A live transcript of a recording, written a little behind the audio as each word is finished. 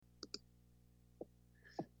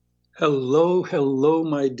Hello, hello,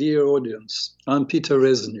 my dear audience. I'm Peter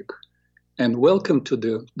Reznik, and welcome to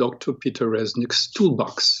the Dr. Peter Reznik's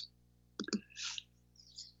Toolbox.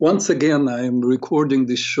 Once again, I am recording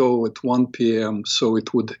this show at 1 p.m., so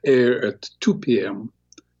it would air at 2 p.m.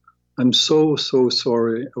 I'm so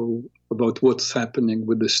sorry about what's happening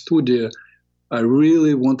with the studio. I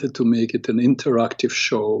really wanted to make it an interactive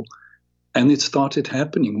show, and it started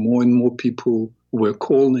happening. More and more people were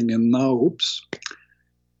calling, and now,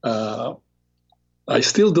 I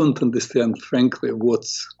still don't understand, frankly,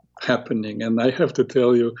 what's happening. And I have to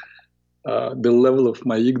tell you, the level of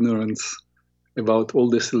my ignorance about all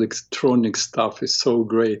this electronic stuff is so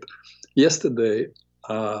great. Yesterday,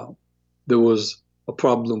 there was a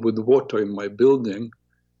problem with water in my building.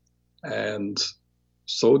 And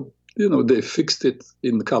so, they fixed it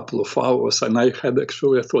in a couple of hours. And I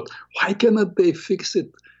thought, why cannot they fix it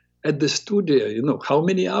at the studio? How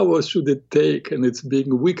many hours should it take? And it's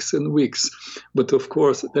been weeks and weeks. But of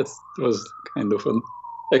course, that was kind of an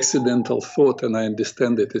accidental thought, and I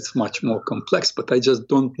understand that it's much more complex, but I just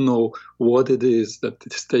don't know what it is that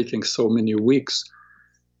it's taking so many weeks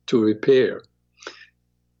to repair.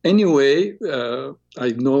 Anyway, I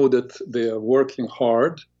know that they are working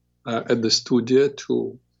hard at the studio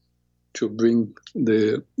to bring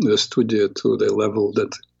the studio to the level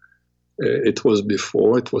that it was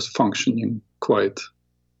before. It was functioning quite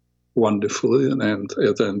wonderfully, and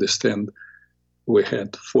as I understand, we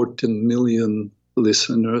had 14 million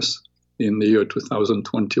listeners in the year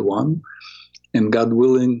 2021, and God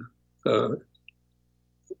willing,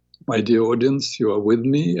 my dear audience, you are with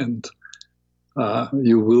me, and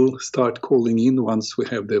you will start calling in once we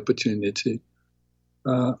have the opportunity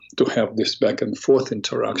to have this back and forth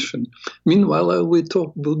interaction. Meanwhile,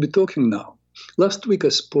 we'll be talking now. Last week I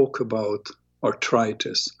spoke about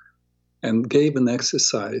arthritis and gave an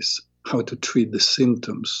exercise how to treat the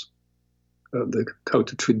symptoms, how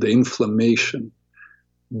to treat the inflammation.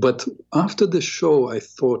 But after the show, I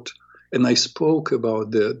thought, and I spoke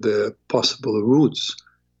about the possible roots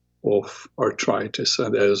of arthritis,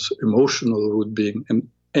 and as emotional root being an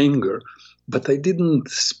anger. But I didn't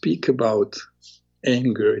speak about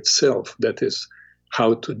anger itself, that is,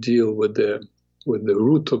 how to deal with the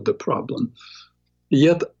root of the problem.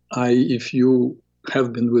 Yet, if you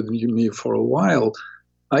have been with me for a while,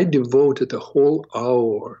 I devoted a whole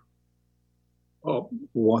hour,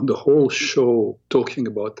 the whole show talking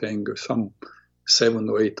about anger some 7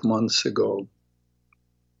 or 8 months ago.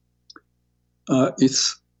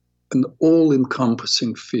 It's an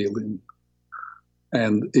all-encompassing feeling,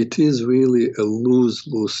 and it is really a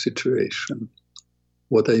lose-lose situation.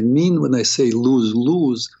 What I mean when I say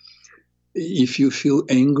lose-lose, if you feel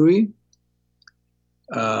angry,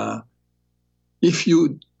 if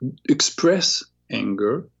you express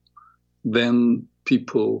anger, then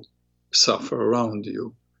people suffer around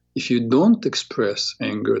you. If you don't express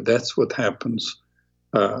anger, that's what happens.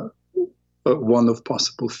 One of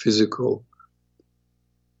possible physical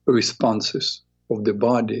responses of the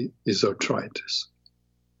body is arthritis.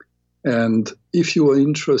 And if you are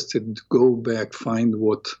interested, go back, find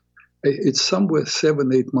it's somewhere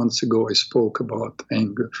 7, 8 months ago I spoke about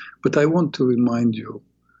anger. But I want to remind you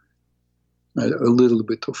a little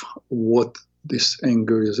bit of what this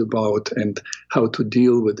anger is about and how to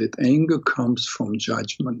deal with it. Anger comes from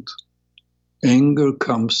judgment. Anger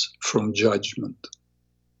comes from judgment.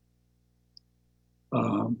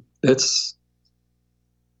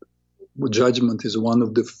 Judgment is one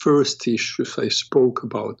of the first issues I spoke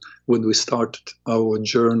about when we started our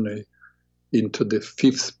journey into the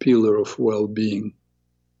 5th pillar of well-being.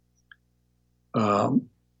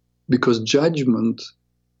 Because judgment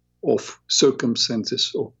of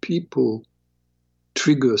circumstances or people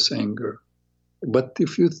triggers anger. But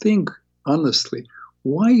if you think honestly,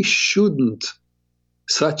 why shouldn't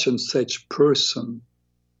such and such person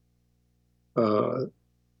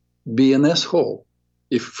be an asshole?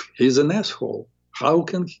 If he's an asshole, how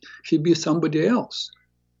can he be somebody else?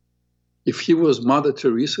 If he was Mother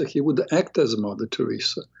Teresa, he would act as Mother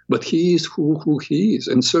Teresa. But he is who he is,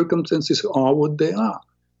 and circumstances are what they are.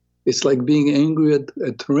 It's like being angry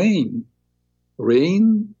at rain.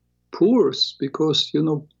 Rain pours because,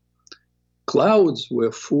 clouds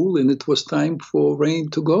were full and it was time for rain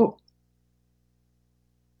to go.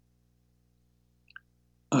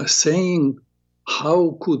 Saying,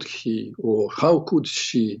 how could he, or how could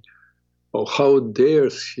she, or how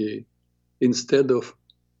dares he, instead of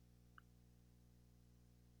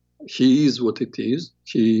he is what it is,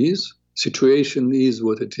 he is, situation is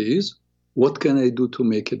what it is, what can I do to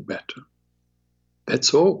make it better?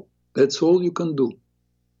 That's all. That's all you can do.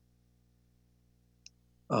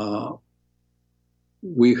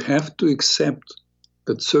 we have to accept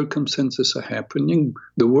that circumstances are happening.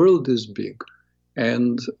 The world is big,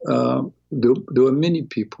 and there are many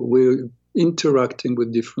people. We're interacting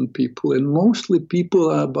with different people, and mostly people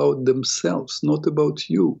are about themselves, not about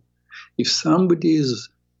you. If somebody is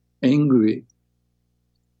angry,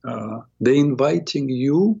 they're inviting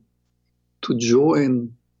you to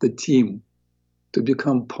join the team, to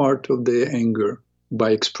become part of their anger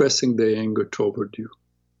by expressing their anger toward you.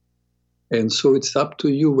 And so it's up to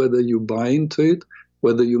you whether you buy into it,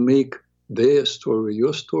 whether you make their story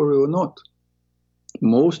your story or not.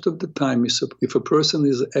 Most of the time, if a person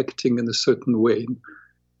is acting in a certain way,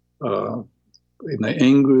 in an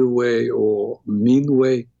angry way or mean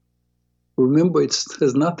way, remember it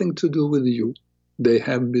has nothing to do with you. They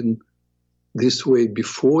have been this way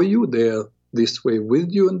before you, they are this way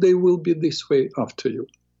with you, and they will be this way after you.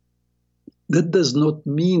 That does not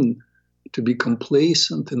mean to be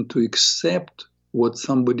complacent and to accept what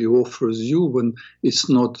somebody offers you when it's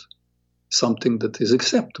not something that is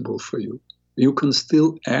acceptable for you. You can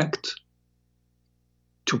still act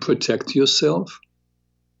to protect yourself,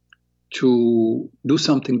 to do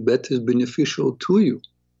something that is beneficial to you.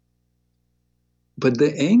 But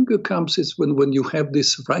the anger comes is when you have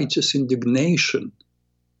this righteous indignation.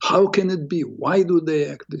 How can it be? Why do they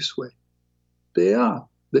act this way? They are.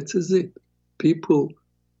 That is it. People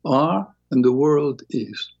are, and the world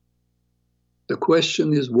is. The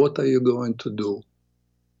question is, what are you going to do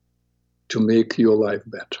to make your life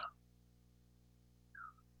better?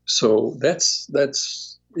 So that's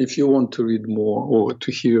if you want to read more or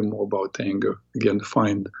to hear more about anger, again,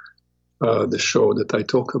 find the show that I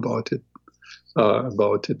talk about it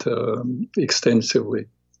extensively.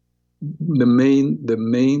 The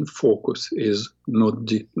main focus is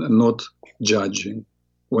not judging.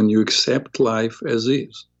 When you accept life as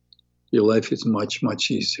is, your life is much,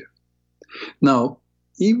 much easier. Now,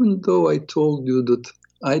 even though I told you that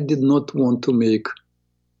I did not want to make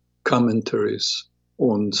commentaries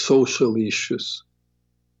on social issues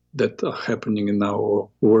that are happening in our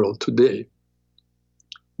world today,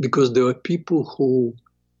 because there are people who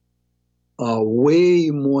are way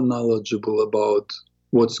more knowledgeable about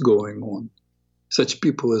what's going on. Such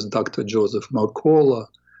people as Dr. Joseph Mercola,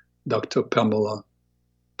 Dr. Pamela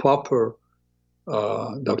Popper,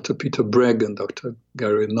 Dr. Peter Breggin, Dr.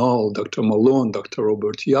 Gary Null, Dr. Malone, Dr.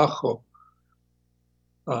 Robert Yoho.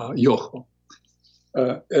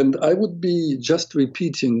 And I would be just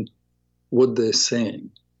repeating what they're saying.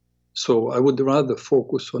 So I would rather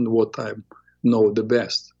focus on what I know the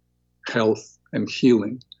best, health and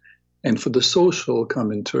healing. And for the social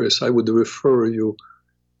commentaries, I would refer you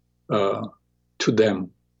to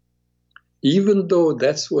them. Even though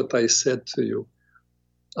that's what I said to you,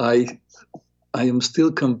 I am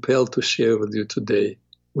still compelled to share with you today,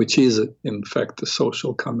 which is, in fact, a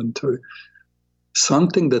social commentary,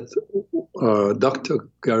 something that Dr.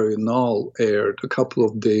 Gary Null aired a couple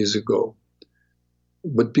of days ago.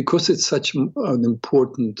 But because it's such an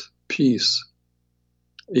important piece,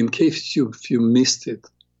 in case you missed it,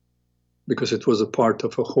 because it was a part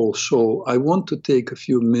of a whole show, I want to take a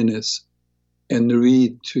few minutes and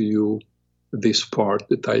read to you this part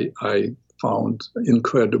that I found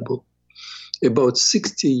incredible. About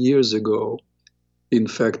 60 years ago, in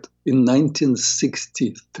fact, in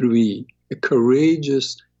 1963, a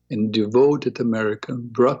courageous and devoted American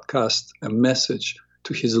broadcast a message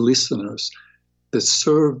to his listeners that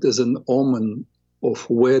served as an omen of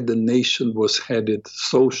where the nation was headed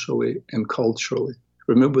socially and culturally.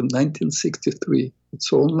 Remember, 1963,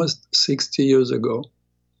 it's almost 60 years ago.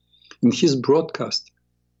 In his broadcast,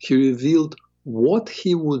 he revealed what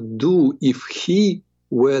he would do if he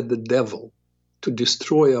were the devil to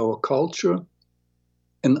destroy our culture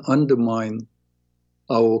and undermine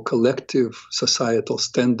our collective societal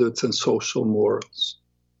standards and social morals.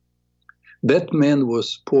 That man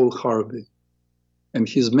was Paul Harvey, and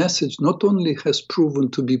his message not only has proven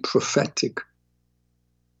to be prophetic,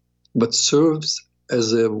 but serves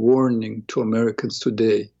as a warning to Americans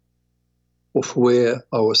today of where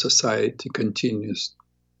our society continues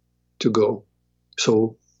to go.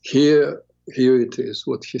 So here it is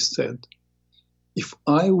what he said. If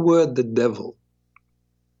I were the devil,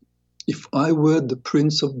 if I were the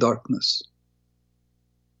prince of darkness,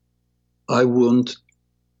 I want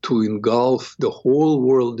to engulf the whole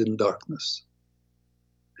world in darkness.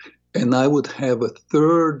 And I would have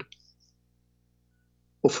 1/3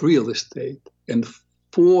 of real estate and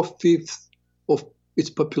 4/5 of its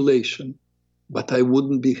population, but I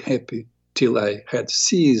wouldn't be happy till I had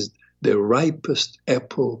seized the ripest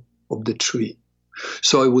apple of the tree.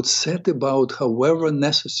 So I would set about, however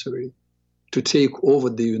necessary, to take over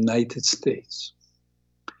the United States.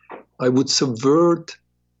 I would subvert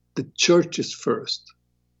the churches first.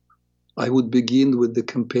 I would begin with the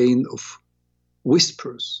campaign of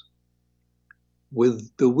whispers.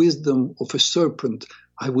 With the wisdom of a serpent,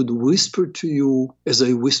 I would whisper to you as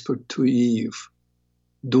I whispered to Eve,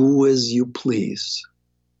 do as you please.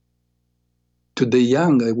 To the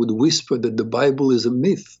young, I would whisper that the Bible is a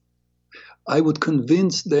myth. I would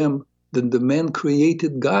convince them that the man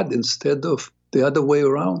created God instead of the other way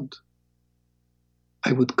around.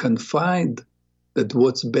 I would confide that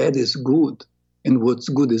what's bad is good and what's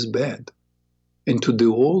good is bad. And to the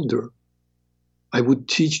older, I would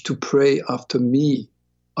teach to pray after me,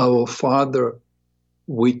 Our Father,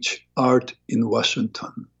 which art in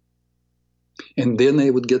Washington. And then I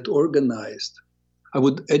would get organized. I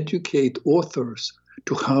would educate authors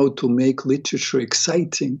to how to make literature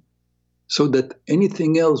exciting so that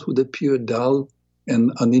anything else would appear dull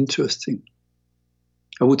and uninteresting.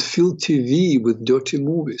 I would fill TV with dirty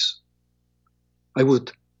movies. I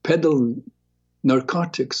would peddle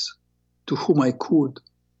narcotics to whom I could.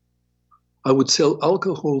 I would sell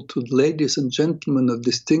alcohol to ladies and gentlemen of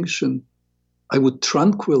distinction. I would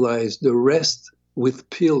tranquilize the rest with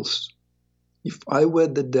pills. If I were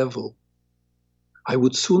the devil, I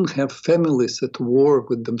would soon have families at war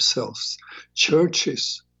with themselves,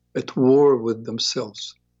 churches at war with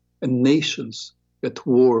themselves, and nations at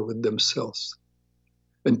war with themselves,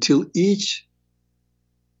 until each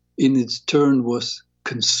in its turn was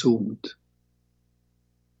consumed.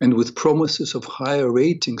 And with promises of higher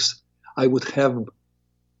ratings, I would have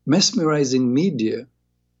mesmerizing media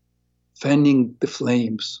fanning the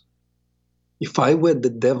flames. If I were the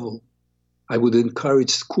devil, I would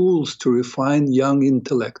encourage schools to refine young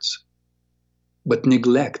intellects, but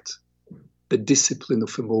neglect the discipline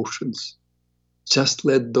of emotions. Just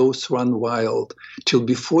let those run wild till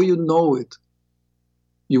before you know it,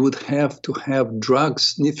 you would have to have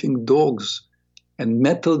drug-sniffing dogs and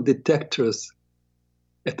metal detectors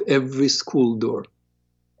at every school door.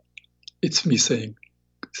 It's me saying,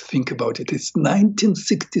 think about it. It's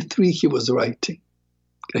 1963 he was writing.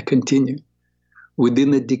 I continue.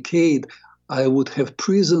 Within a decade, I would have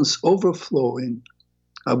prisons overflowing.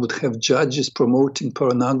 I would have judges promoting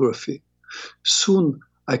pornography. Soon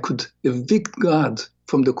I could evict God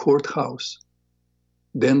from the courthouse,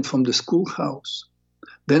 then from the schoolhouse,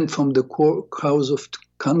 then from the house of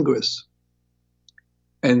Congress.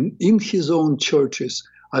 And in his own churches,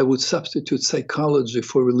 I would substitute psychology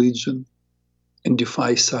for religion and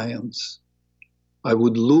defy science. I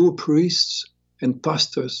would lure priests and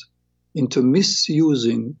pastors into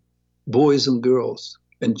misusing boys and girls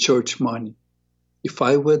and church money. If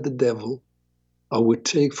I were the devil, I would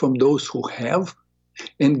take from those who have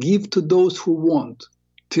and give to those who want,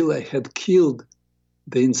 till I had killed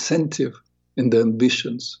the incentive and the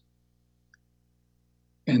ambitions.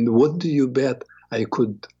 And what do you bet? I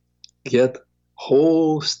could get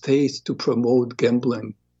whole states to promote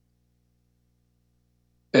gambling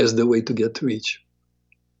as the way to get rich.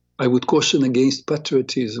 I would caution against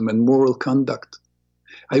patriotism and moral conduct.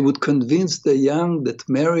 I would convince the young that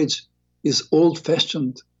marriage is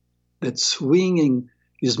old-fashioned, that swinging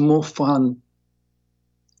is more fun,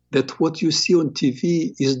 that what you see on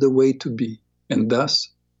TV is the way to be. And thus,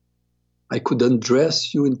 I could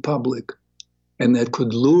undress you in public, and I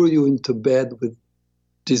could lure you into bed with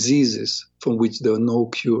diseases from which there are no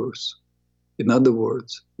cures. In other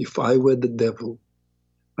words, if I were the devil,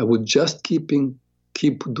 I would just keep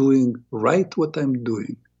doing right what I'm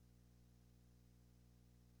doing.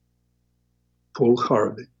 Paul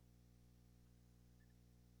Harvey.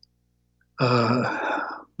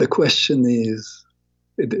 The question is,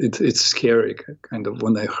 it's scary, kind of.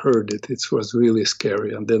 When I heard it, it was really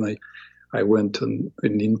scary. And then I went on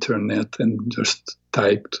the internet and just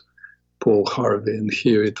typed Paul Harvey, and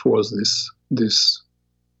here it was this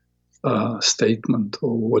statement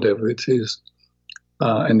or whatever it is.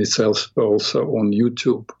 And it's also on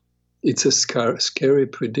YouTube. It's a scary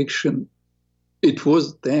prediction. It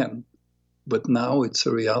was then, but now it's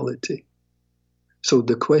a reality. So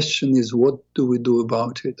the question is, what do we do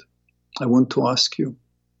about it? I want to ask you,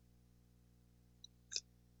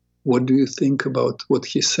 what do you think about what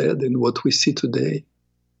he said and what we see today?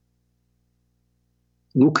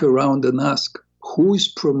 Look around and ask, who is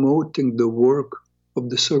promoting the work of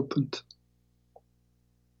the serpent?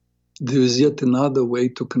 There is yet another way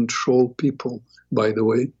to control people, by the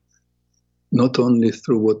way, not only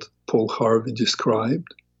through what Paul Harvey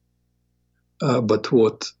described, but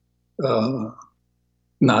what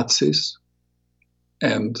Nazis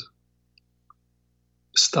and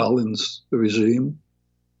Stalin's regime,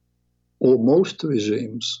 or most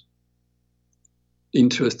regimes,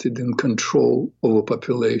 interested in control over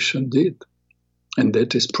population did, and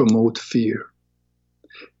that is promote fear.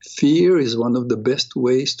 Fear is one of the best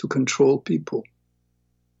ways to control people.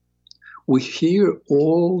 We hear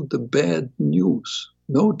all the bad news.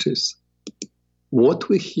 Notice, what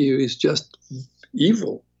we hear is just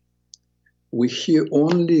evil. We hear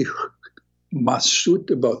only mass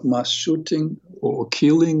shooting or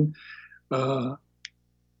killing, the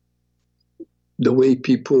way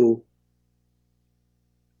people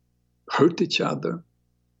hurt each other,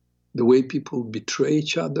 the way people betray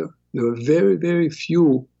each other. There are very, very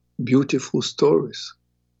few beautiful stories.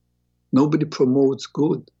 Nobody promotes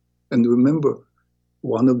good. And remember,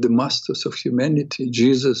 one of the masters of humanity,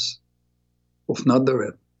 Jesus of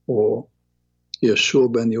Nazareth, or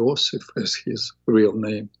Yeshua ben Yosef, as his real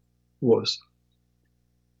name was,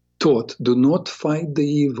 taught, do not fight the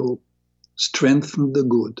evil, strengthen the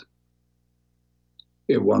good.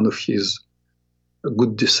 One of his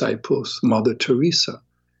good disciples, Mother Teresa,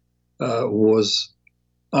 was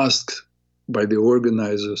asked by the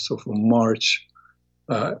organizers of a march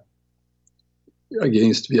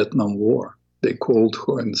against Vietnam War. They called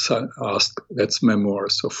her and asked, that's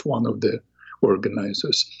memoirs of one of the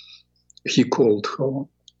organizers. He called her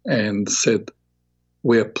and said,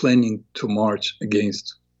 we are planning to march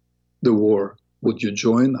against the war. Would you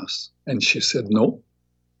join us? And she said, no,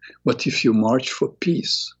 but if you march for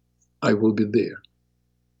peace, I will be there.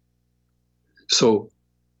 So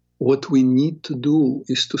what we need to do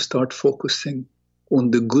is to start focusing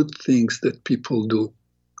on the good things that people do,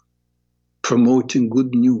 promoting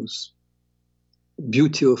good news,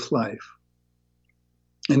 beauty of life.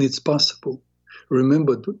 And it's possible.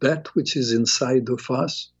 Remember, that which is inside of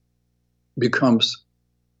us becomes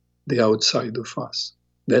the outside of us.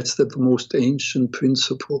 That's the most ancient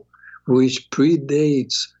principle, which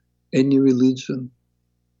predates any religion.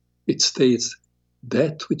 It states,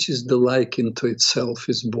 that which is the like into itself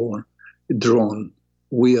is drawn.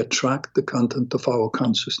 We attract the content of our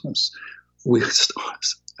consciousness. We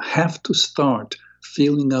have to start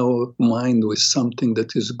filling our mind with something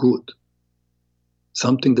that is good,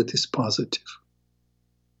 something that is positive.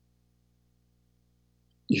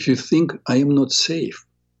 If you think, I am not safe,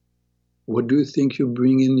 what do you think you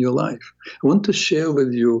bring in your life? I want to share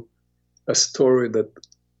with you a story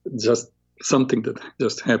something that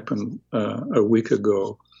just happened a week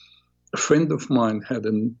ago. A friend of mine had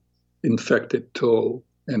an infected toe,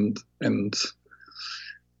 and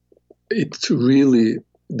it really,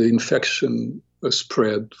 the infection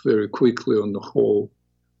spread very quickly on the whole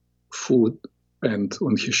foot. And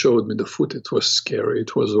when he showed me the foot, it was scary.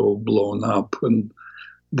 It was all blown up, and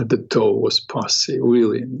the toe was pussy,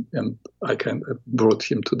 really. And I brought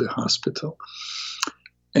him to the hospital.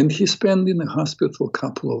 And he spent in the hospital a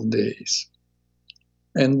couple of days.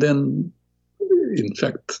 And then, in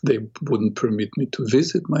fact, they wouldn't permit me to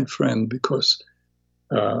visit my friend because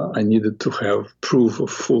I needed to have proof of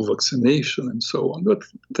full vaccination and so on. But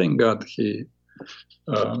thank God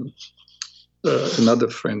another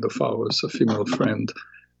friend of ours, a female friend,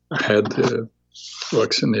 had the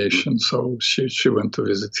vaccination. So she went to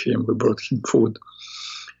visit him. We brought him food.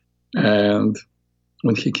 And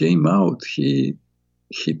when he came out, he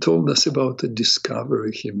told us about a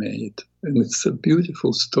discovery he made. And it's a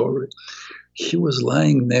beautiful story. He was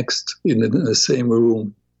lying in the same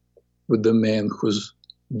room with the man whose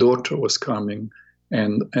daughter was coming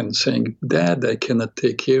and saying, Dad, I cannot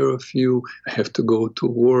take care of you. I have to go to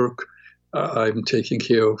work. I'm taking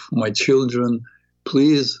care of my children.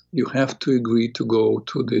 Please, you have to agree to go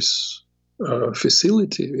to this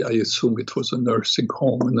facility. I assume it was a nursing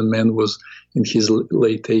home, and the man was in his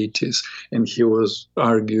late 80s, and he was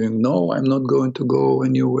arguing, no, I'm not going to go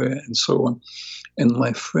anywhere, and so on. And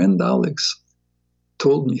my friend Alex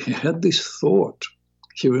told me he had this thought.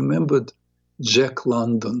 He remembered Jack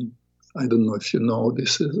London. I don't know if you know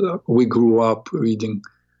this. We grew up reading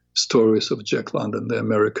stories of Jack London, the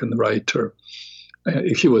American writer.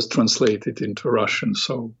 He was translated into Russian,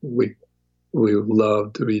 so we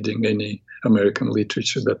loved reading any American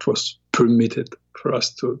literature that was permitted for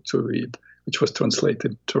us to read, which was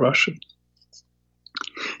translated to Russian.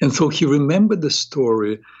 And so he remembered the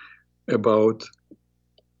story about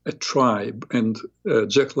a tribe, and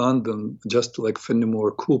Jack London, just like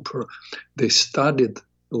Fenimore Cooper, they studied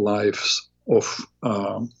the lives of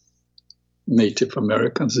Native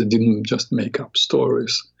Americans. They didn't just make up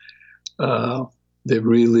stories. They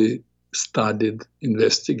really studied,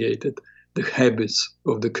 investigated the habits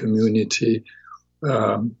of the community,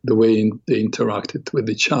 the way they interacted with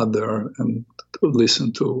each other, and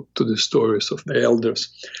listened to the stories of the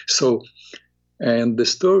elders. So, and the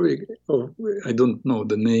story of, I don't know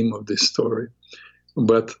the name of this story,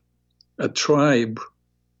 But a tribe,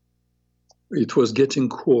 it was getting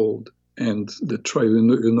cold, and the tribe,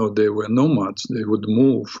 they were nomads. They would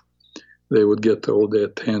move. They would get all their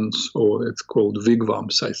tents, or it's called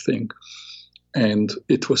wigwams, I think. And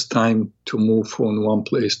it was time to move from one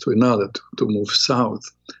place to another, to move south.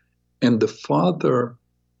 And the father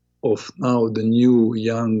of now the new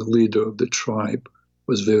young leader of the tribe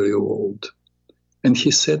was very old. And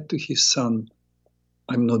he said to his son,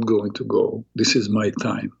 I'm not going to go. This is my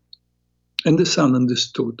time. And the son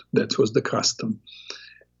understood. That was the custom.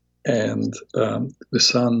 And the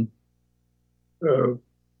son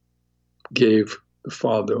gave the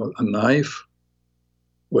father a knife,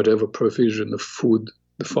 whatever provision of food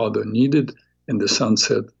the father needed. And the son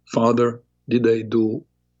said, Father, did I do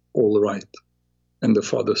all right? And the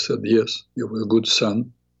father said, yes, you were a good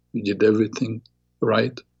son. You did everything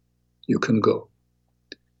right. You can go.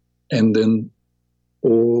 And then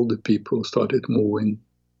all the people started moving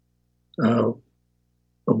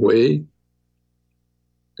away.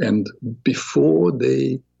 And before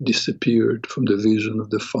they disappeared from the vision of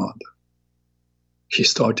the father, he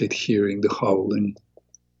started hearing the howling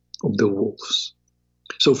of the wolves.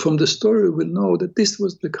 So from the story, we know that this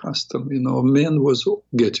was the custom. Man was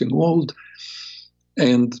getting old,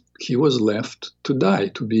 and he was left to die,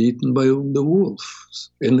 to be eaten by the wolves.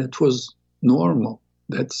 And that was normal.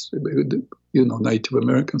 That's, Native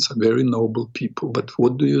Americans are very noble people. But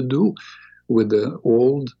what do you do with an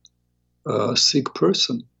old, sick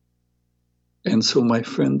person? And so my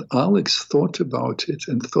friend Alex thought about it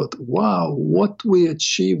and thought, wow, what we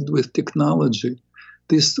achieved with technology.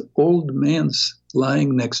 This old man's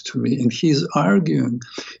lying next to me, and he's arguing.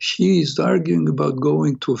 He's arguing about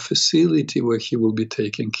going to a facility where he will be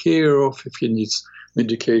taken care of. If he needs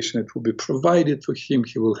medication, it will be provided for him.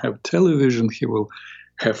 He will have television. He will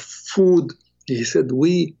have food. He said,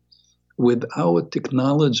 with our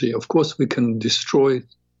technology, of course, we can destroy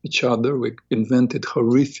each other. We invented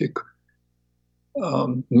horrific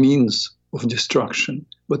means of destruction.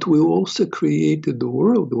 But we also created a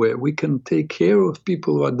world where we can take care of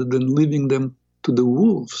people rather than leaving them to the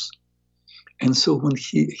wolves. And so when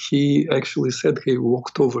he actually said he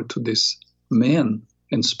walked over to this man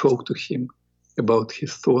and spoke to him about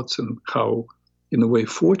his thoughts and how, in a way,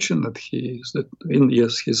 fortunate he is that,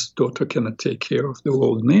 yes, his daughter cannot take care of the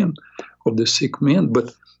old man, of the sick man,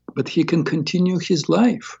 but he can continue his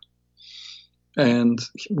life. And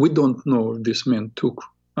we don't know if this man took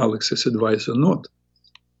Alex's advice or not.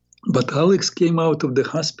 But Alex came out of the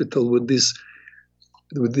hospital with this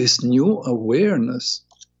new awareness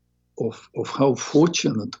of how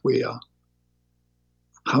fortunate we are.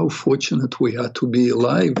 How fortunate we are to be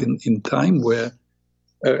alive in time where,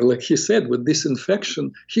 like he said, with this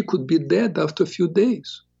infection, he could be dead after a few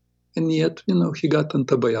days. And yet, he got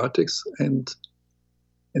antibiotics and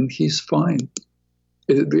he's fine.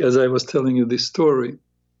 As I was telling you this story,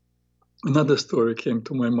 another story came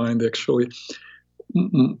to my mind, actually.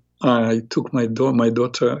 I took my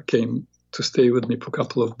daughter came to stay with me for a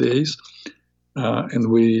couple of days, and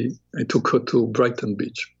I took her to Brighton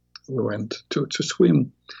Beach. We went to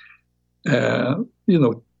swim, early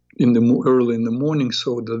in the morning,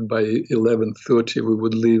 so that by 11:30 we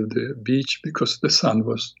would leave the beach because the sun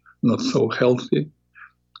was not so healthy.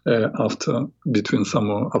 After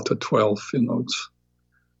 12, it's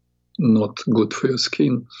not good for your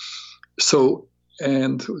skin. So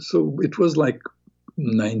it was like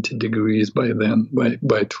 90 degrees by then,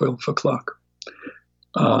 by 12 o'clock.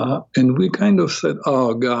 And we kind of said,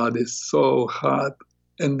 oh God, it's so hot.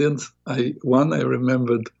 And then I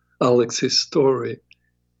remembered Alex's story.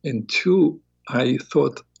 And two, I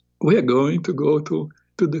thought, we are going to go to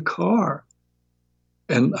the car.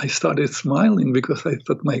 And I started smiling because I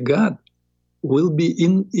thought, my God, we'll be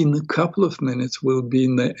in a couple of minutes, we'll be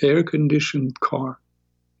in the air-conditioned car.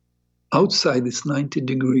 Outside it's 90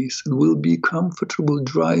 degrees, and we'll be comfortable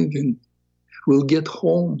driving. We'll get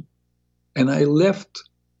home. And I left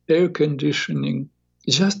air conditioning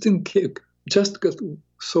just in case,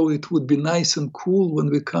 so it would be nice and cool when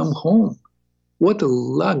we come home. What a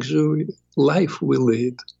luxury life we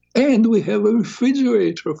lead. And we have a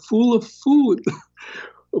refrigerator full of food.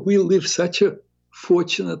 We live such a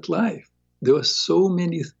fortunate life. There are so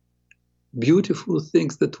many beautiful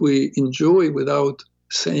things that we enjoy without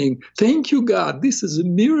saying, thank you, God, this is a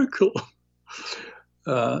miracle.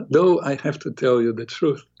 Though I have to tell you the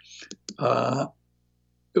truth,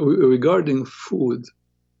 regarding food,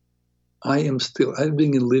 I've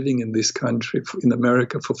been living in this country, in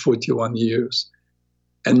America, for 41 years,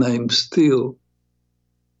 and I'm still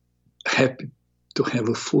happy to have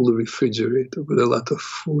a full refrigerator with a lot of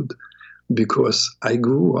food, because I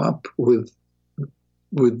grew up with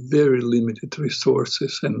with very limited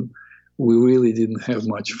resources, and we really didn't have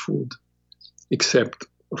much food, except,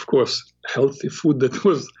 of course, healthy food that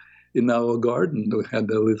was in our garden. We had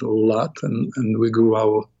a little lot, and we grew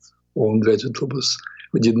our own vegetables.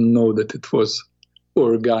 We didn't know that it was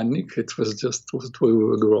organic. It was just what we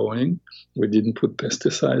were growing. We didn't put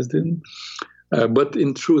pesticides in. But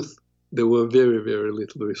in truth, there were very, very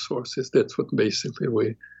little resources. That's what basically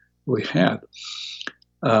we had.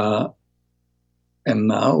 And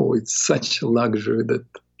now it's such a luxury that,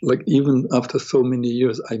 like, even after so many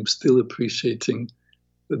years, I'm still appreciating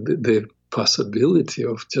the possibility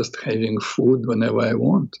of just having food whenever I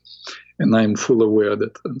want. And I'm full aware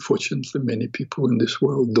that, unfortunately, many people in this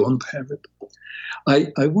world don't have it.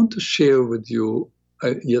 I want to share with you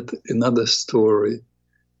yet another story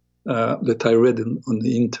that I read on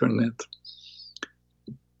the internet.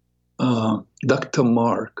 Dr.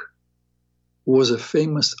 Mark was a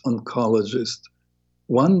famous oncologist.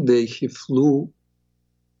 One day he flew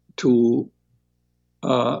to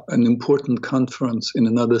an important conference in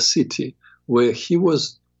another city where he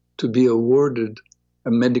was to be awarded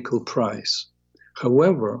a medical prize.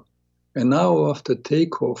 However, an hour after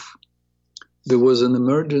takeoff, there was an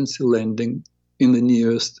emergency landing in the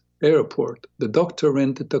nearest airport. The doctor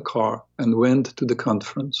rented a car and went to the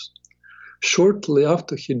conference. Shortly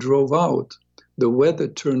after he drove out, the weather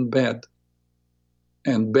turned bad,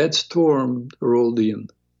 and bad storm rolled in.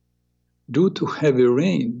 Due to heavy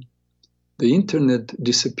rain, the internet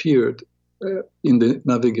disappeared in the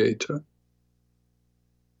navigator.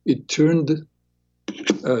 It turned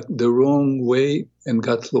the wrong way and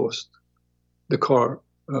got lost. The car,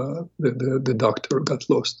 the doctor got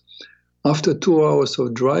lost. After 2 hours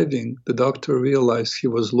of driving, the doctor realized he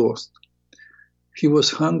was lost. He was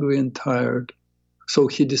hungry and tired, so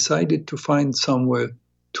he decided to find somewhere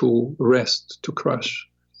to rest, to crash.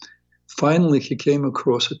 Finally, he came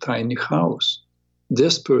across a tiny house.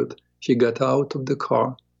 Desperate, he got out of the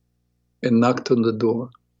car and knocked on the door.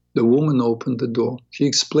 The woman opened the door. He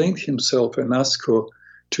explained himself and asked her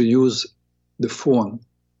to use the phone.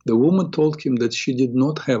 The woman told him that she did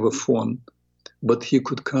not have a phone, but he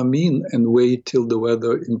could come in and wait till the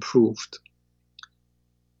weather improved.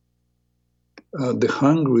 The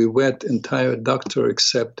hungry, wet, and tired doctor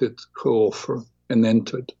accepted her offer and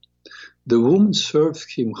entered. The woman served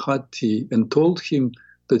him hot tea and told him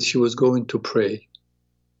that she was going to pray.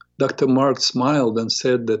 Dr. Mark smiled and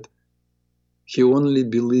said that he only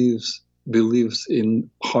believes in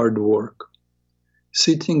hard work.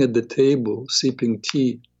 Sitting at the table, sipping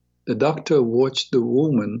tea, the doctor watched the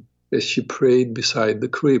woman as she prayed beside the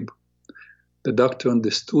crib. The doctor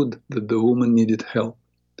understood that the woman needed help.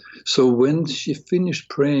 So when she finished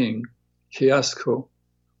praying, he asked her,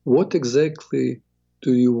 "What exactly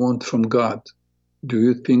do you want from God? Do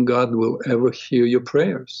you think God will ever hear your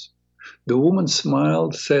prayers?" The woman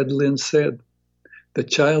smiled sadly and said, "The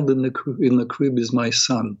child in the crib is my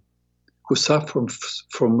son, who suffers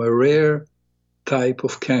from a rare type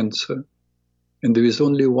of cancer. And there is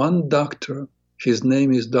only one doctor, his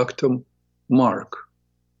name is Dr. Mark,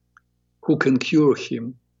 who can cure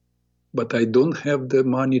him. But I don't have the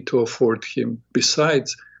money to afford him.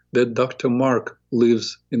 Besides, that Dr. Mark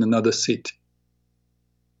lives in another city.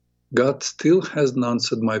 God still hasn't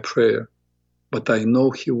answered my prayer, but I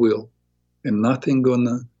know he will, and nothing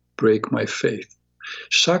gonna break my faith."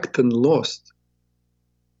 Shocked and lost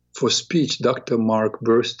for speech, Dr. Mark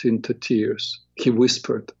burst into tears. He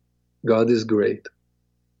whispered, "God is great."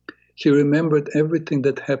 He remembered everything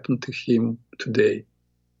that happened to him today.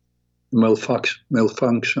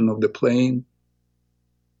 Malfunction of the plane,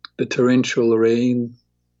 the torrential rain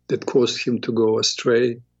that caused him to go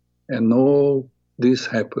astray, and all this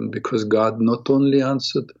happened because God not only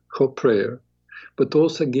answered her prayer, but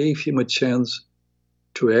also gave him a chance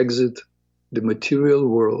to exit the material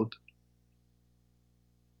world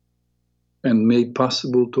and made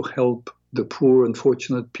possible to help the poor,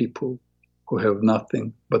 unfortunate people who have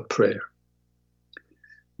nothing but prayer.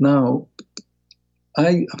 Now,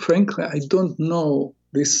 frankly, I don't know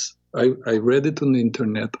this. I read it on the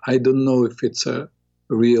internet. I don't know if it's a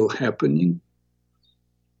real happening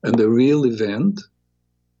and a real event,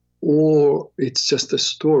 or it's just a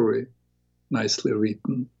story nicely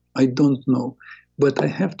written. I don't know. But I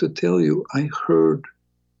have to tell you, I heard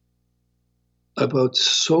about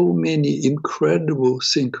so many incredible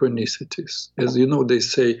synchronicities. As you know, they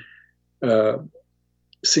say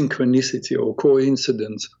synchronicity or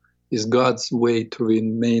coincidence is God's way to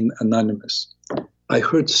remain anonymous. I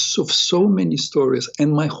heard of so many stories,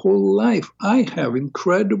 and my whole life I have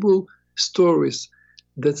incredible stories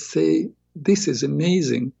that say, this is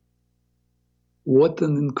amazing. What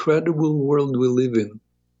an incredible world we live in.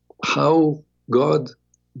 how God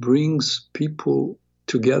brings people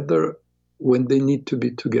together when they need to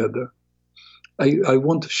be together. I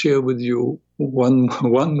want to share with you one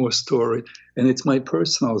more story, and it's my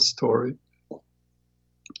personal story.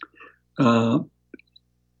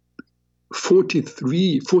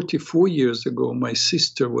 44 years ago, my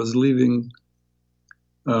sister was leaving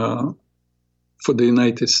for the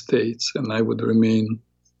United States, and I would remain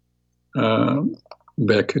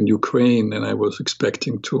back in Ukraine, and I was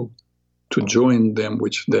expecting to join them,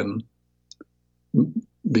 which then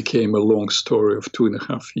became a long story of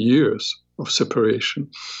 2.5 years of separation.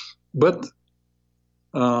 But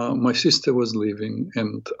my sister was leaving,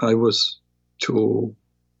 and I was to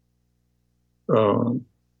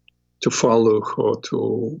follow her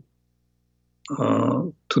to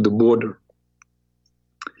the border.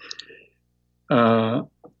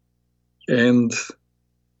 And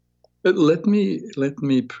let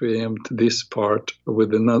me preempt this part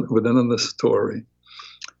with another story.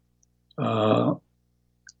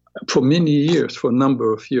 For many years, for a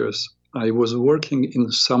number of years, I was working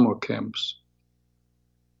in summer camps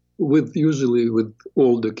usually with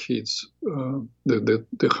older kids,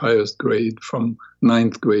 the highest grade from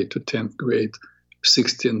 9th grade to 10th grade,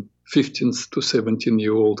 15 to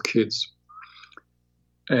 17-year-old kids.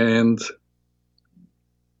 And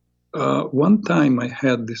one time I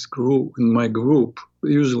had this group, in my group,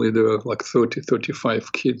 usually there were like 30,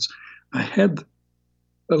 35 kids. I had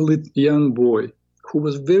a little young boy who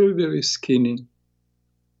was very, very skinny,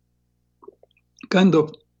 kind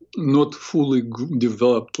of not fully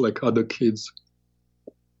developed like other kids,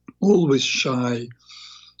 always shy,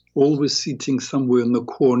 always sitting somewhere in the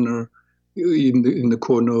corner, in the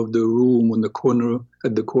corner of the room, at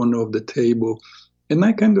the corner of the table. And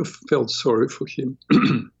I kind of felt sorry for him.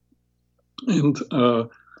 And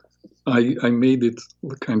I made it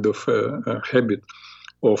kind of a habit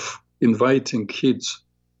of inviting kids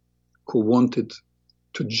who wanted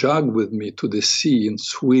to jog with me to the sea and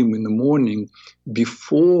swim in the morning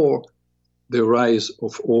before the rise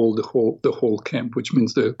of the whole camp, which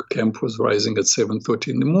means the camp was rising at 7:30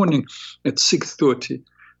 in the morning. At 6:30,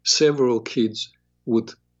 several kids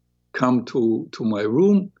would come to my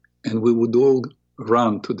room, and we would all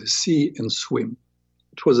run to the sea and swim.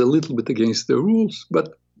 It was a little bit against the rules,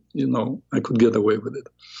 but I could get away with it.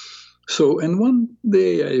 So, and one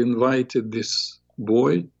day I invited this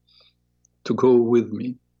boy to go with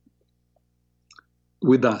me,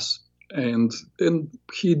 with us. And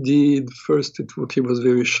he did. First, he was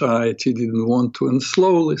very shy. He didn't want to. And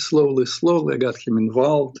slowly, I got him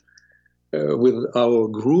involved with our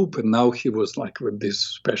group. And now he was like with this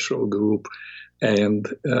special group.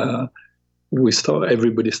 And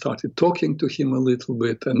everybody started talking to him a little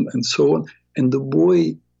bit and so on. And the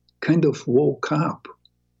boy kind of woke up,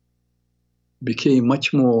 became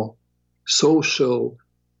much more social,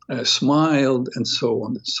 smiled, and so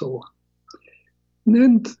on and so on.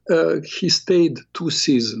 And he stayed 2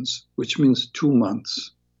 seasons, which means 2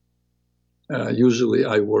 months. Usually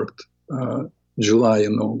I worked July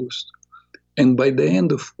and August. And by the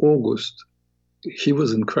end of August, he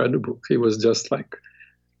was incredible. He was just like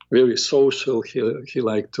very social. He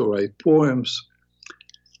liked to write poems.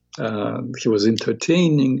 He was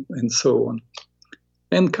entertaining and so on.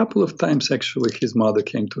 And a couple of times, actually, his mother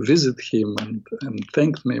came to visit him and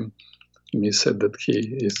thanked him. And he said that he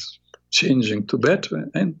is changing to better,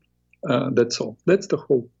 and that's all. That's the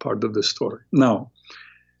whole part of the story. Now,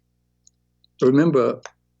 remember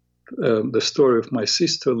the story of my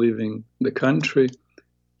sister leaving the country,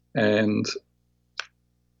 and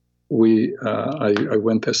I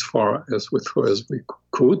went as far as with her as we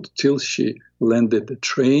could till she landed the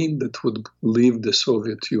train that would leave the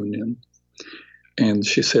Soviet Union. And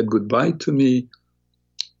she said goodbye to me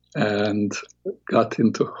and got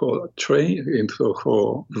into her train, into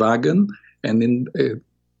her wagon. And in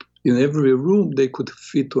every room, they could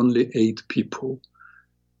fit only 8 people.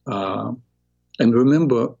 And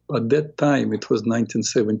remember, at that time, it was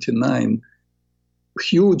 1979,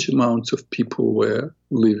 huge amounts of people were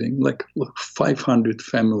living, like 500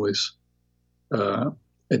 families a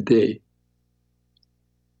day.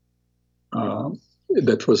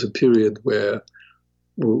 That was a period where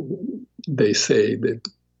they say that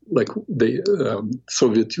the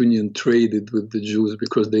Soviet Union traded with the Jews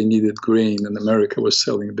because they needed grain, and America was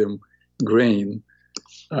selling them grain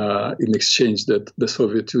in exchange that the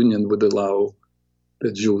Soviet Union would allow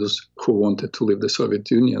the Jews who wanted to leave the Soviet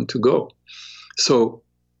Union to go. So,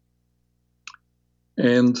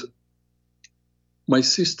 and my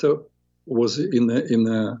sister was in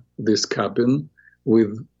this cabin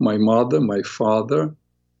with my mother, my father,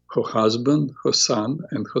 her husband, her son,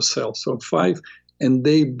 and herself. So 5. And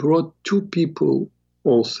they brought two people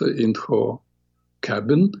also in her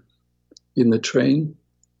cabin, in the train,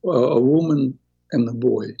 a woman and a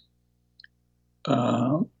boy,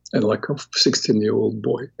 and like a 16-year-old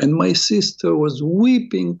boy. And my sister was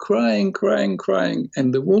weeping, crying.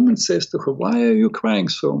 And the woman says to her, "Why are you crying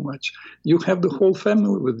so much? You have the whole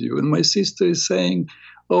family with you." And my sister is saying,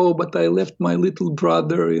 "Oh, but I left my little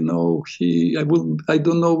brother, I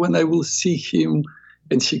don't know when I will see him."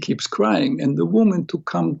 And she keeps crying. And the woman, to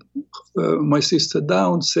calm my sister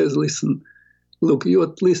down, says, "Listen, look,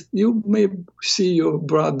 you may see your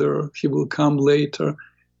brother, he will come later,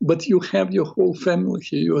 but you have your whole family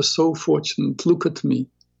here. You are so fortunate. Look at me.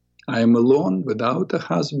 I am alone, without a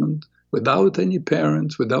husband, without any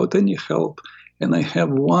parents, without any help. And I have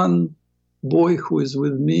one boy who is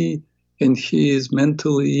with me, and he is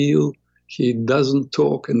mentally ill. He doesn't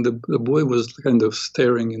talk." And the boy was kind of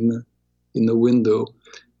staring in the window.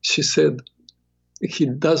 She said, "He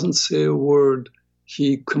doesn't say a word.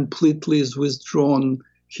 He completely is withdrawn.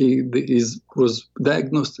 He was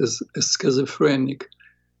diagnosed as schizophrenic.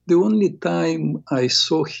 The only time I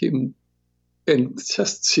saw him," and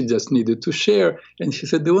she just needed to share, and she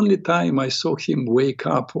said, "The only time I saw him wake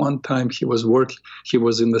up, one time he was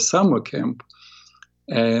in the summer camp,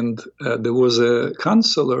 and there was a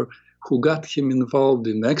counselor who got him involved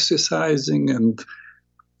in exercising and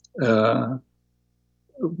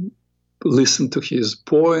listened to his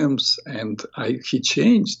poems, and he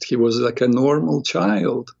changed. He was like a normal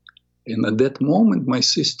child." And at that moment, my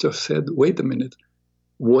sister said, "Wait a minute,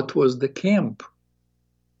 what was the camp?"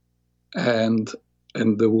 And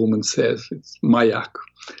the woman says, "It's Mayak."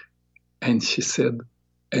 And she said,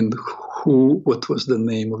 "And what was the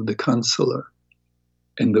name of the counselor?"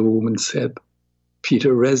 And the woman said,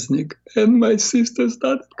 "Peter Resnick." And my sister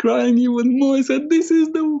started crying even more. I said, "This is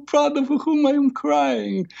the brother for whom I am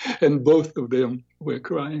crying." And both of them were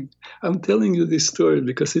crying. I'm telling you this story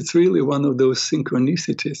because it's really one of those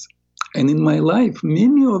synchronicities. And in my life,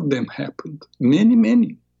 many of them happened.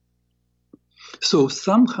 Many. So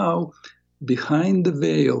somehow, behind the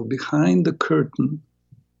veil, behind the curtain,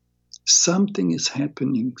 something is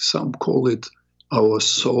happening. Some call it our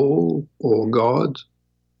soul or God,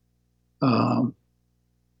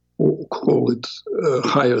 or call it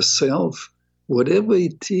higher self, whatever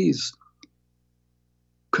it is,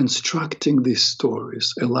 constructing these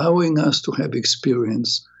stories, allowing us to have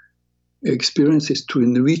experiences to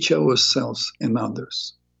enrich ourselves and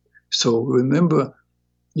others. So remember,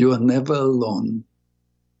 you are never alone.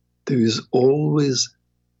 There is always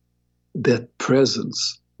that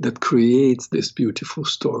presence that creates these beautiful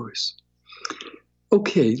stories.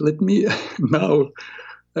 Okay, let me now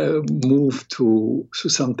move to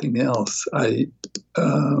something else. I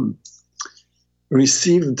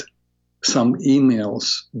received some emails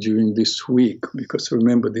during this week, because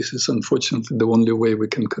remember, this is unfortunately the only way we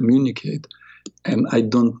can communicate, and I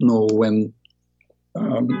don't know when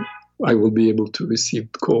I will be able to receive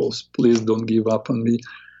calls. Please don't give up on me.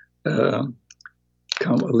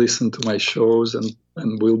 Come listen to my shows,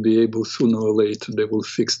 and we'll be able, sooner or later, they will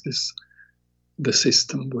fix the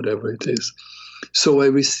system, whatever it is. So I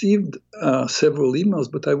received several emails,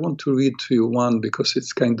 but I want to read to you one because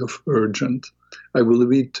it's kind of urgent. I will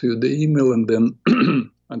read to you the email and then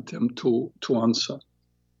attempt to answer.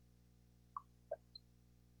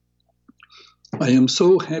 "I am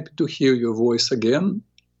so happy to hear your voice again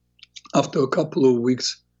after a couple of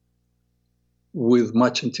weeks with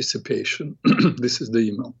much anticipation." This is the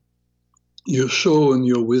email. "Your show and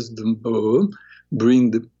your wisdom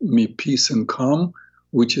bring me peace and calm,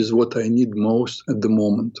 which is what I need most at the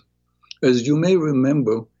moment. As you may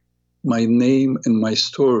remember, my name and my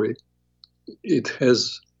story, it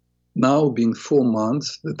has now been 4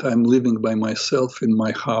 months that I'm living by myself in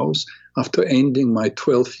my house after ending my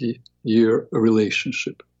 12-year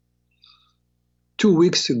relationship. 2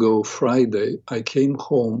 weeks ago, Friday, I came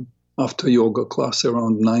home after yoga class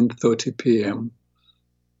around 9:30 p.m.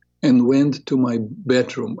 and went to my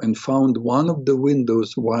bedroom and found one of the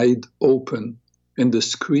windows wide open and the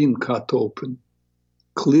screen cut open.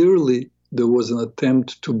 Clearly, there was an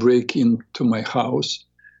attempt to break into my house,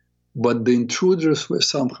 but the intruders were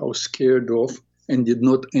somehow scared off and did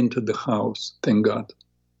not enter the house, thank God.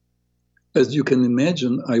 As you can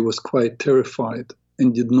imagine, I was quite terrified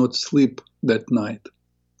and did not sleep that night.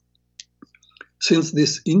 Since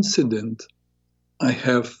this incident, I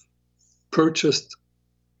have purchased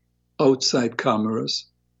outside cameras,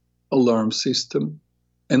 alarm system,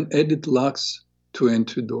 and added locks to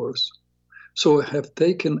entry doors. So I have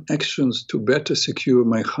taken actions to better secure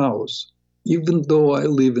my house. Even though I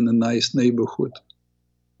live in a nice neighborhood,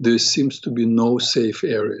 there seems to be no safe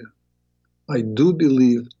area. I do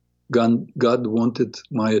believe God wanted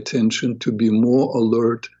my attention to be more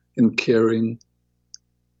alert and caring,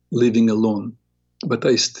 living alone. But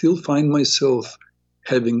I still find myself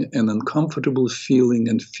having an uncomfortable feeling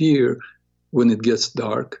and fear when it gets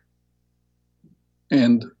dark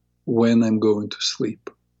and when I'm going to sleep.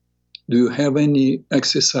 Do you have any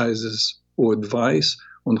exercises or advice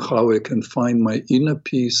on how I can find my inner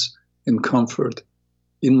peace and comfort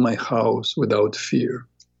in my house without fear?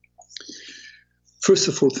 First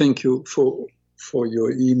of all, thank you for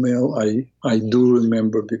your email. I do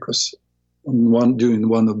remember, because during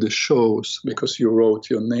one of the shows, because you wrote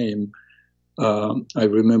your name, I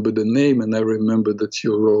remember the name, and I remember that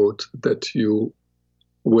you wrote that you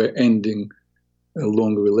were ending a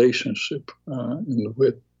long relationship and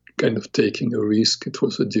were kind of taking a risk. It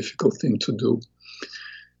was a difficult thing to do.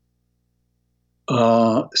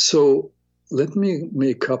 So let me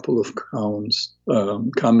make a couple of comments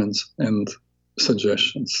and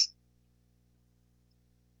suggestions.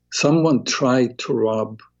 Someone tried to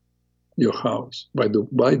rob your house, by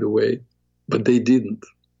the way, but they didn't.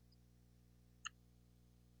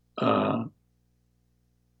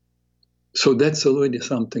 So that's already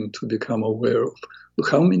something to become aware of. Look,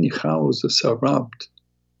 how many houses are robbed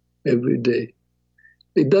every day?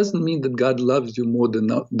 It doesn't mean that God loves you more than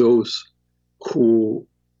those who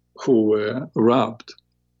were robbed,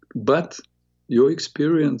 but your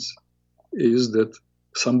experience is that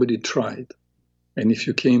somebody tried, and if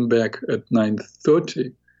you came back at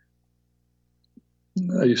 9:30,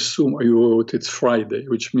 I assume you wrote it's Friday,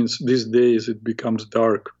 which means these days it becomes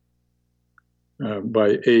dark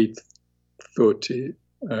by 8:30,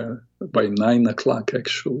 by 9 o'clock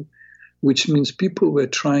actually, which means people were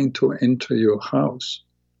trying to enter your house.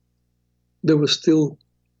 There was still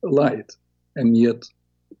light, and yet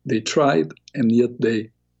they tried, and yet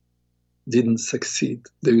they didn't succeed.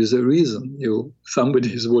 There is a reason.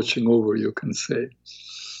 Somebody is watching over, you can say.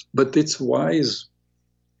 But it's wise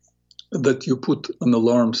that you put an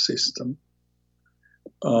alarm system.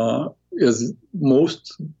 As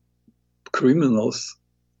most criminals,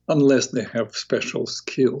 unless they have special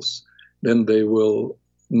skills, then they will,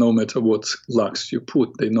 no matter what locks you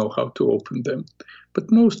put, they know how to open them.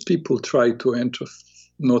 But most people try to enter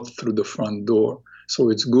not through the front door. So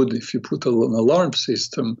it's good if you put an alarm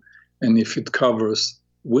system, and if it covers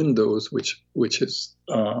windows, which is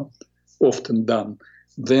often done,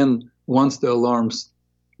 then once the alarms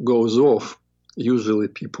goes off, usually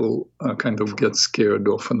people kind of get scared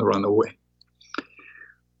off and run away.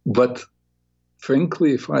 But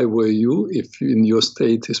frankly, if I were you, if in your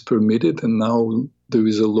state is permitted and now there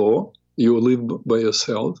is a law, you live by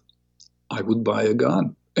yourself, I would buy a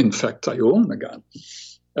gun. In fact, I own a gun,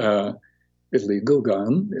 a legal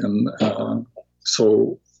gun. And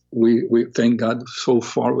so we thank God, so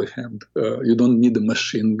far we have, you don't need a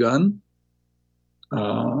machine gun.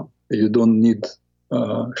 You don't need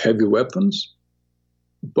heavy weapons.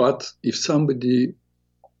 But if somebody,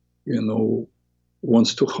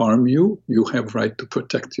 wants to harm you, you have right to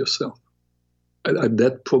protect yourself.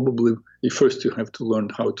 That probably, first you have to learn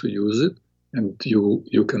how to use it, and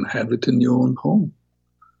you can have it in your own home.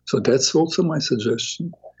 So that's also my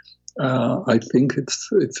suggestion. I think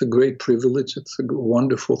it's a great privilege. It's a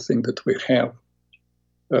wonderful thing that we have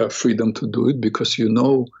freedom to do it, because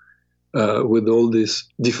with all this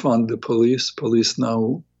defund the police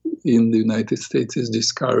now in the United States is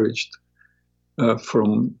discouraged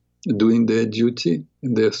from doing their duty,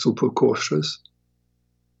 and they're super cautious.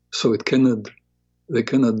 So they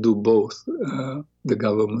cannot do both. The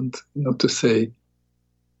government, to say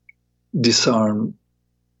disarm,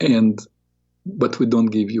 but we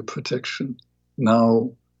don't give you protection.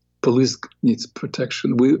 Now, police needs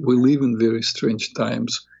protection. We live in very strange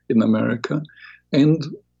times in America, and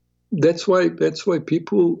that's why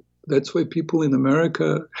people in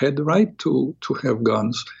America had the right to have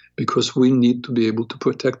guns, because we need to be able to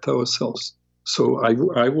protect ourselves. So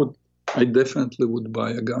I definitely would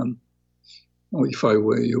buy a gun if I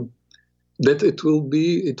were you. That it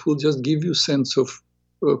will just give you sense of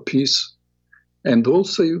peace, and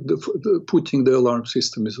also putting the alarm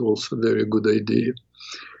system is also a very good idea.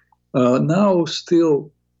 Now,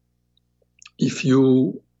 still, if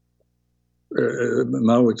you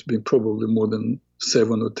now it's been probably more than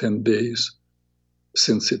 7 or 10 days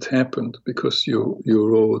since it happened, because you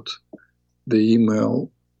wrote the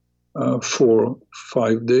email 4 or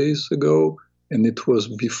 5 days ago, and it was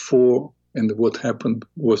before, and what happened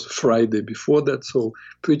was Friday before that, so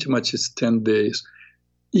pretty much it's 10 days.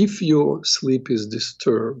 If your sleep is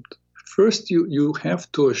disturbed, first you have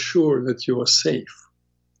to assure that you are safe.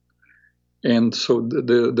 And so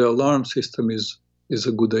the alarm system is is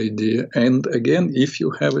a good idea. And again, if you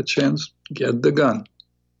have a chance, get the gun.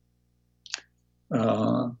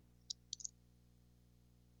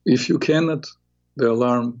 If you cannot, the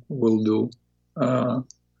alarm will do.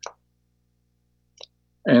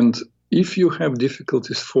 And if you have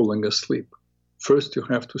difficulties falling asleep, first you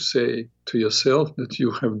have to say to yourself that you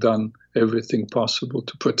have done everything possible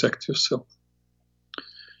to protect yourself.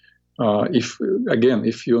 If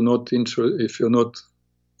you're not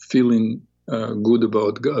feeling good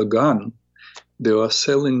about a gun, they are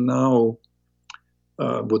selling now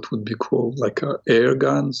what would be called like air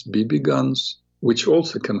guns, BB guns, which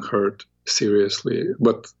also can hurt seriously,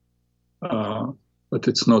 but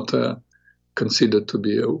it's not considered to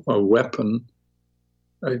be a weapon.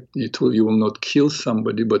 You will not kill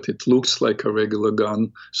somebody, but it looks like a regular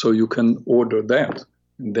gun, so you can order that,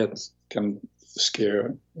 and that can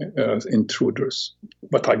scare intruders.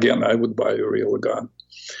 But again, I would buy a real gun.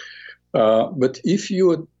 But if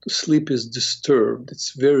your sleep is disturbed,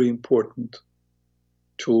 it's very important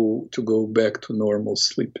to go back to normal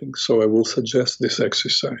sleeping. So I will suggest this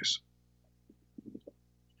exercise.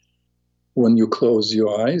 When you close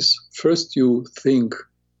your eyes, first you think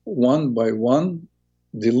one by one,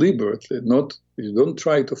 deliberately, you don't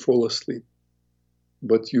try to fall asleep,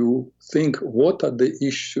 but you think, what are the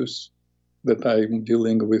issues that I'm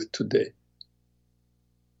dealing with today?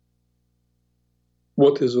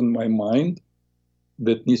 What is on my mind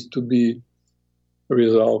that needs to be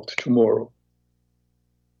resolved tomorrow?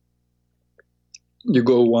 You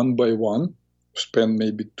go one by one, spend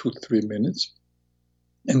maybe 2-3 minutes,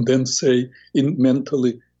 and then say,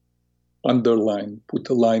 mentally underline, put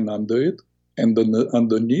a line under it, and then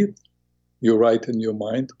underneath, you write in your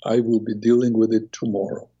mind, I will be dealing with it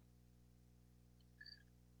tomorrow.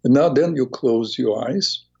 And now then you close your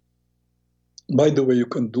eyes. By the way, you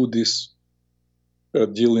can do this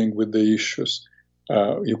dealing with the issues.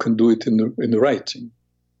 You can do it in writing.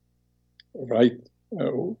 Write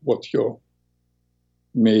what your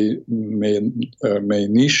main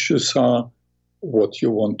issues are, what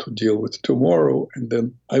you want to deal with tomorrow, and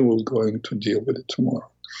then I will going to deal with it tomorrow.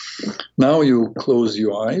 Now you close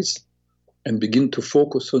your eyes and begin to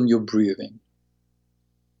focus on your breathing.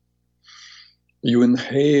 You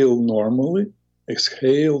inhale normally,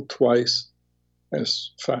 exhale twice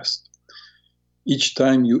as fast. Each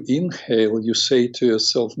time you inhale, you say to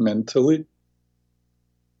yourself mentally,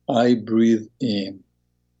 I breathe in.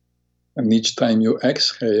 And each time you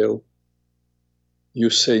exhale, you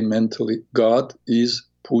say mentally, God is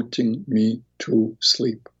putting me to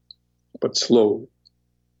sleep. But slowly.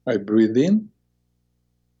 I breathe in,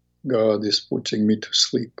 God is putting me to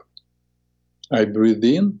sleep. I breathe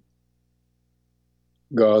in,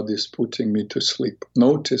 God is putting me to sleep.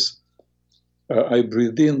 Notice, I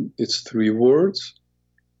breathe in, it's 3 words.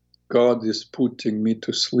 God is putting me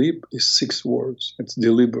to sleep is 6 words. It's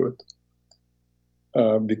deliberate.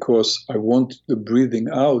 Because I want the breathing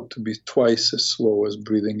out to be twice as slow as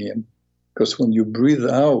breathing in. Because when you breathe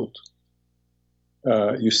out,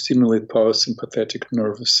 you stimulate parasympathetic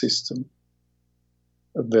nervous system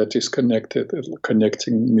that is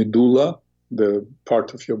connecting medulla, the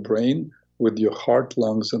part of your brain, with your heart,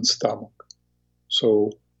 lungs, and stomach.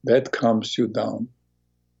 So that calms you down.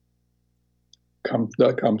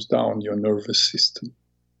 That calms down your nervous system.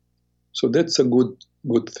 So that's a good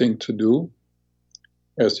thing to do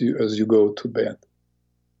as you go to bed.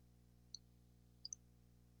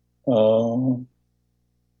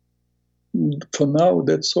 For now,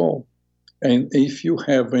 that's all. And if you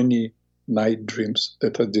have any night dreams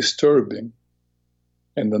that are disturbing,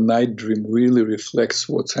 and the night dream really reflects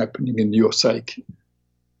what's happening in your psyche,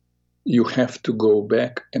 you have to go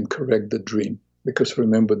back and correct the dream. Because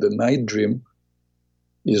remember, the night dream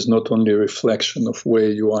is not only a reflection of where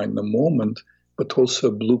you are in the moment, but also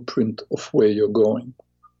a blueprint of where you're going.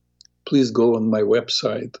 Please go on my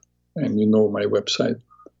website, and you know my website,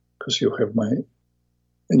 because you have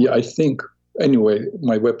I think, anyway,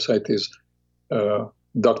 my website is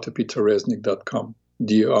drpeterreznik.com,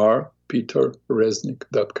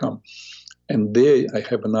 drpeterreznik.com. And there I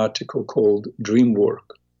have an article called Dream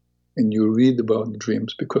Work, and you read about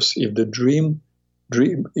dreams, because if the dream,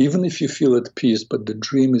 even if you feel at peace, but the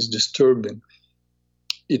dream is disturbing,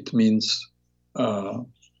 it means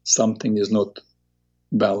something is not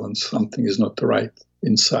balanced, something is not right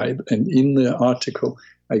inside. And in the article,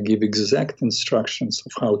 I give exact instructions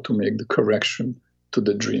of how to make the correction to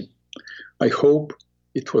the dream. I hope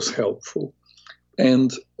it was helpful.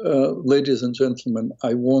 And ladies and gentlemen,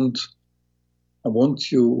 I hope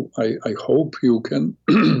you can,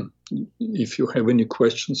 if you have any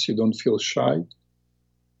questions, you don't feel shy.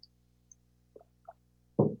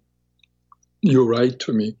 you write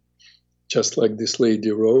to me, just like this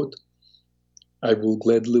lady wrote, I will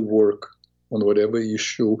gladly work on whatever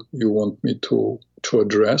issue you want me to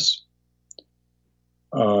address.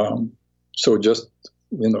 So just,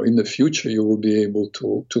 in the future, you will be able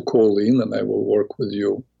to call in and I will work with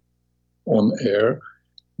you on air.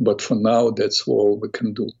 But for now, that's all we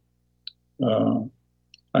can do.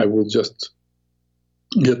 I will just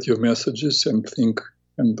get your messages and think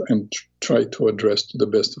and try to address to the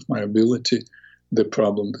best of my ability the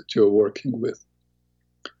problem that you're working with.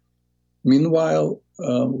 Meanwhile,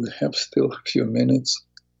 we have still a few minutes.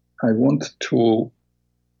 I want to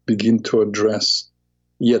begin to address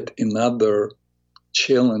yet another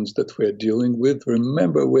challenge that we're dealing with.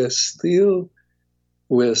 Remember, we're still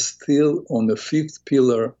on the fifth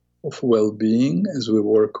pillar of well-being as we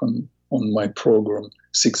work on my program,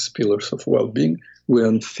 6 Pillars of Well-being. We're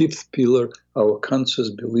on fifth pillar, our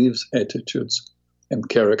conscious beliefs, attitudes, and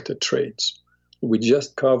character traits. We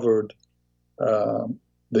just covered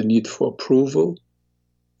the need for approval,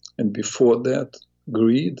 and before that,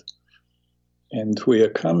 greed. And we are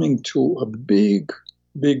coming to a big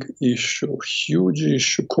issue, huge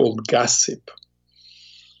issue called gossip.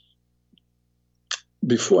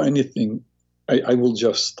 Before anything, I will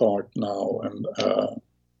just start now and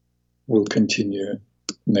we'll continue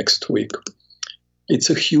next week. It's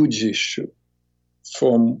a huge issue.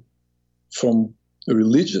 From a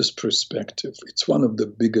religious perspective, it's one of the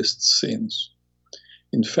biggest sins.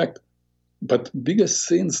 In fact, but biggest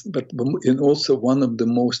sins, but also one of the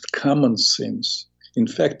most common sins. In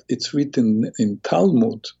fact, it's written in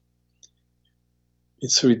Talmud.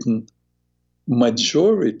 It's written,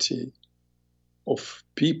 majority of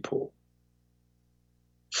people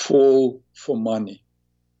fall for money.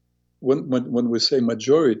 When we say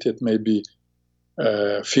majority, it may be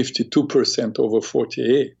 52% over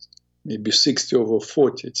 48, maybe 60 over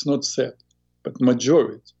 40. It's not said, but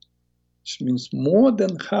majority, which means more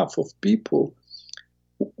than half of people,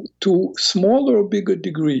 to smaller or bigger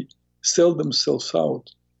degree, sell themselves out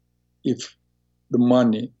if the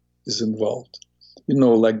money is involved.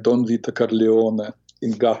 Like Don Vito Corleone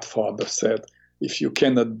in Godfather said, if you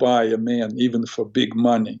cannot buy a man even for big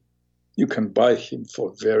money, you can buy him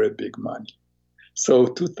for very big money. So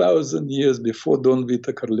 2,000 years before Don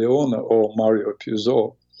Vito Corleone or Mario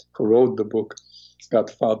Puzo, who wrote the book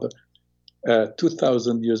Godfather,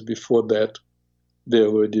 2,000 years before that, they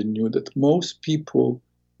already knew that most people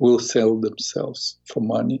will sell themselves for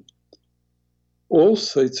money.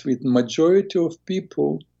 Also, it's written, majority of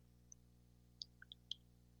people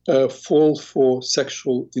fall for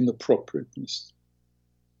sexual inappropriateness.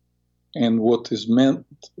 And what is meant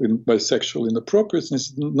by sexual inappropriateness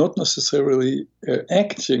is not necessarily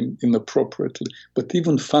acting inappropriately, but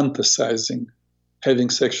even fantasizing, having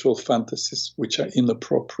sexual fantasies which are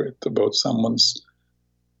inappropriate about someone's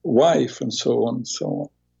wife and so on and so on.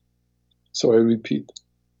 So I repeat,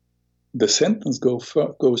 the sentence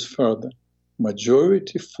goes further.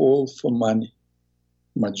 Majority fall for money.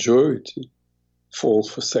 Majority fall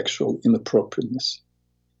for sexual inappropriateness.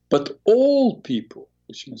 But all people,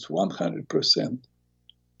 which means 100%,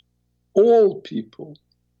 all people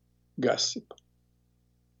gossip.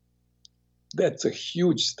 That's a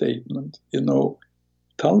huge statement.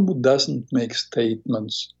 Talmud doesn't make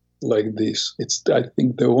statements like this. It's, I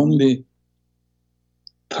think, the only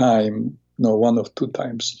time, one of two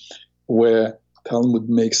times, where Talmud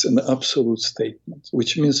makes an absolute statement,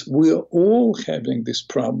 which means we are all having this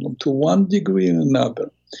problem to one degree or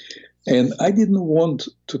another. And I didn't want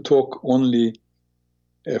to talk only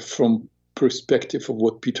from perspective of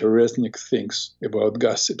what Peter Resnick thinks about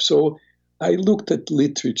gossip. So I looked at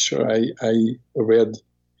literature. I read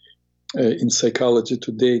in Psychology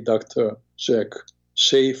Today, Dr. Jack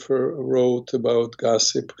Schafer wrote about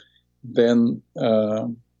gossip. Then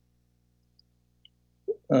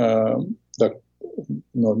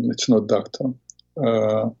it's not doctor.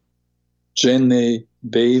 Jenny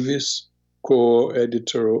Davis,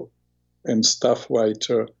 co-editor and staff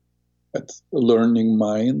writer at Learning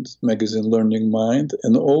Mind, magazine Learning Mind,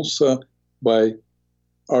 and also by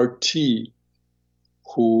RT,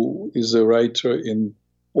 who is a writer in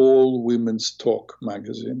All Women's Talk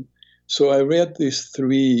magazine. So I read these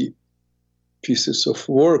 3 pieces of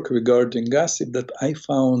work regarding gossip that I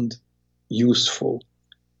found useful.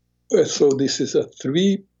 So this is a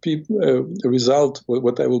 3 result.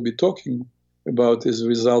 What I will be talking about is a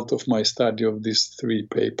result of my study of these 3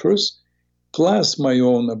 papers, plus my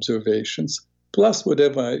own observations, plus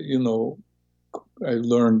whatever I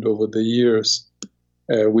learned over the years,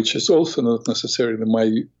 which is also not necessarily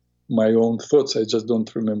my own thoughts. I just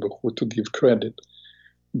don't remember who to give credit.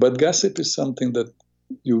 But gossip is something that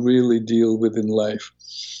you really deal with in life.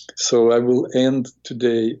 So I will end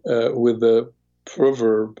today with a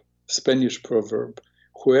proverb, Spanish proverb: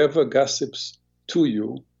 whoever gossips to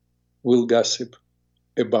you will gossip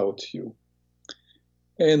about you.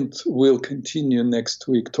 And we'll continue next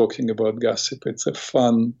week talking about gossip. It's a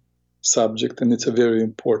fun subject, and it's a very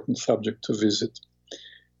important subject to visit.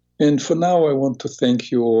 And for now, I want to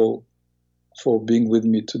thank you all for being with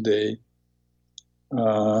me today.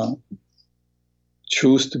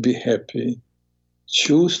 Choose to be happy.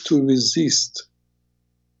 Choose to resist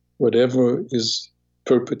whatever is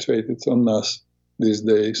perpetrated on us these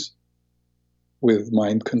days with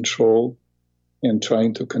mind control and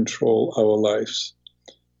trying to control our lives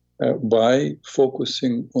by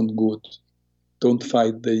focusing on good. Don't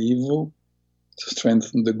fight the evil,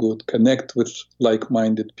 strengthen the good. Connect with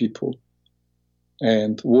like-minded people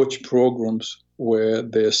and watch programs where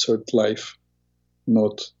they assert life,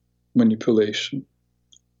 not manipulation.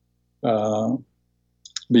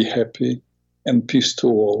 Be happy, and peace to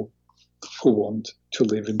all who want to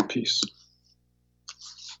live in peace.